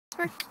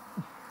Casper.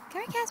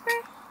 Come here, Casper.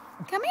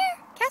 Come here.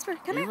 Casper,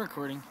 come here. Are you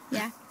recording?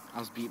 Yeah. I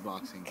was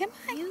beatboxing. Come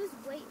on. Use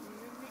weight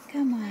limit.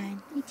 Come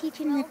on. You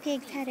teaching the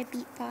pigs how to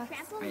beatbox.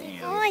 I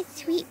am. Oh,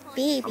 sweet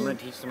baby. I'm going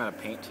to teach them how to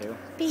paint too.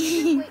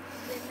 Use weight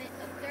limit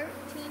of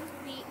 13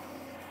 feet.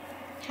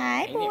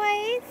 Hi,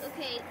 boys.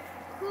 Okay.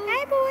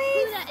 Hi, Who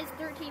boys. that is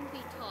 13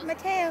 feet tall?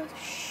 Mateo.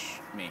 Shh.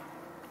 Me.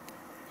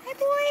 Hi,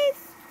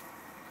 boys.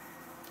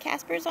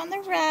 Casper's on the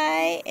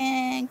right,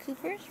 and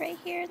Cooper's right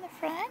here in the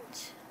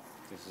front.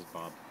 This is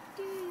Bob.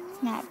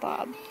 It's not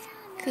Bob. It's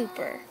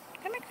Cooper.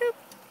 Come here, Coop.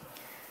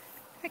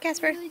 Come here,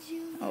 Casper.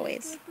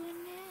 Always.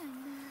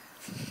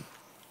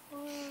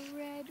 Or a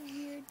red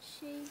weird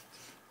shaped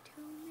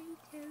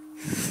tomato.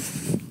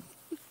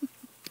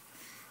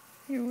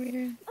 You're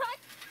weird.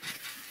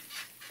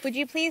 Would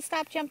you please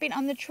stop jumping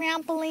on the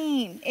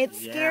trampoline? It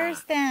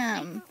scares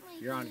them.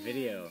 You're on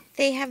video.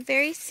 They have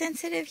very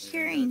sensitive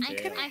hearing.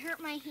 I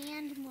hurt my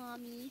hand,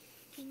 Mommy.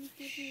 Can you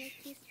give me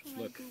a kiss for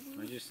my Look,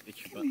 boo-boo? I just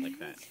itch your butt like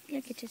that.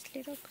 Look at this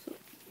little Coop.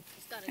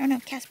 Oh no,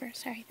 Casper.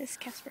 Sorry, this is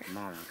Casper.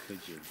 Mama, could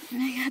you?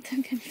 And I got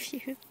them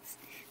confused.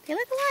 They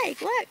look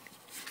alike. Look.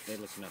 They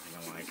look nothing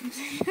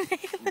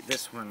alike.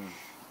 This one.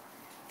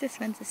 This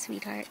one's a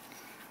sweetheart.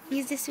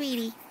 He's the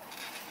sweetie.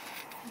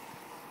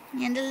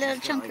 And a little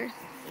chunker.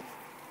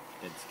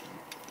 Dead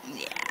skin.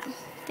 Yeah.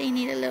 They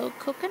need a little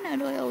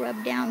coconut oil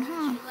rub down,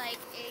 huh? Like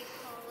a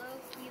hollow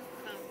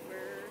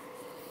cucumber.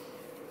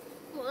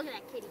 Oh, look at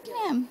that kitty go.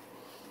 Tim,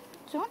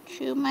 don't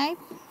chew my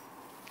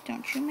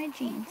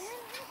jeans.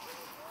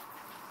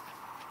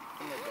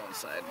 I'm going to go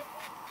inside.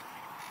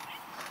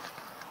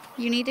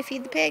 You need to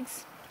feed the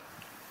pigs.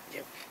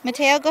 Yep.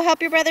 Mateo, go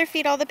help your brother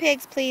feed all the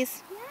pigs,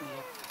 please.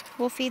 Yep.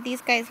 We'll feed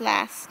these guys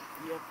last.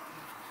 Yep.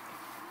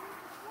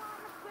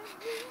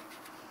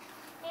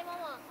 Hey,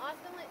 Mama,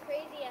 Austin went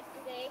crazy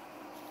yesterday.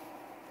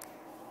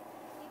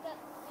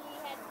 He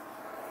had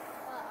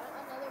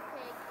another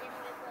pig in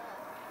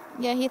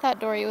with Yeah, he thought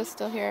Dory was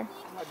still here.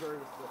 My Dory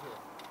was still here.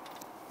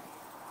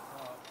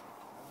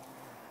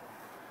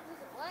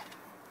 what?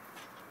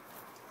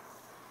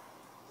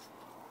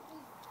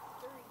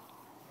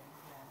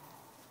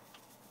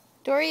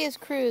 Dory is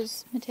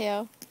Cruz,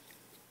 Mateo.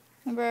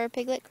 Remember our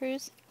piglet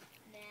Cruz?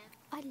 Nah.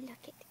 Oh, look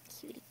at the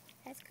cutie.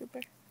 That's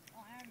Cooper.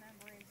 All I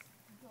remember is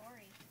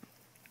Dory.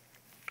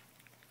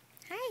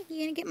 Hi,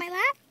 you gonna get my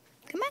lap?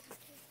 Come on.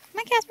 Come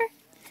on, Casper.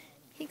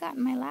 He got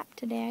in my lap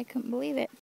today. I couldn't believe it.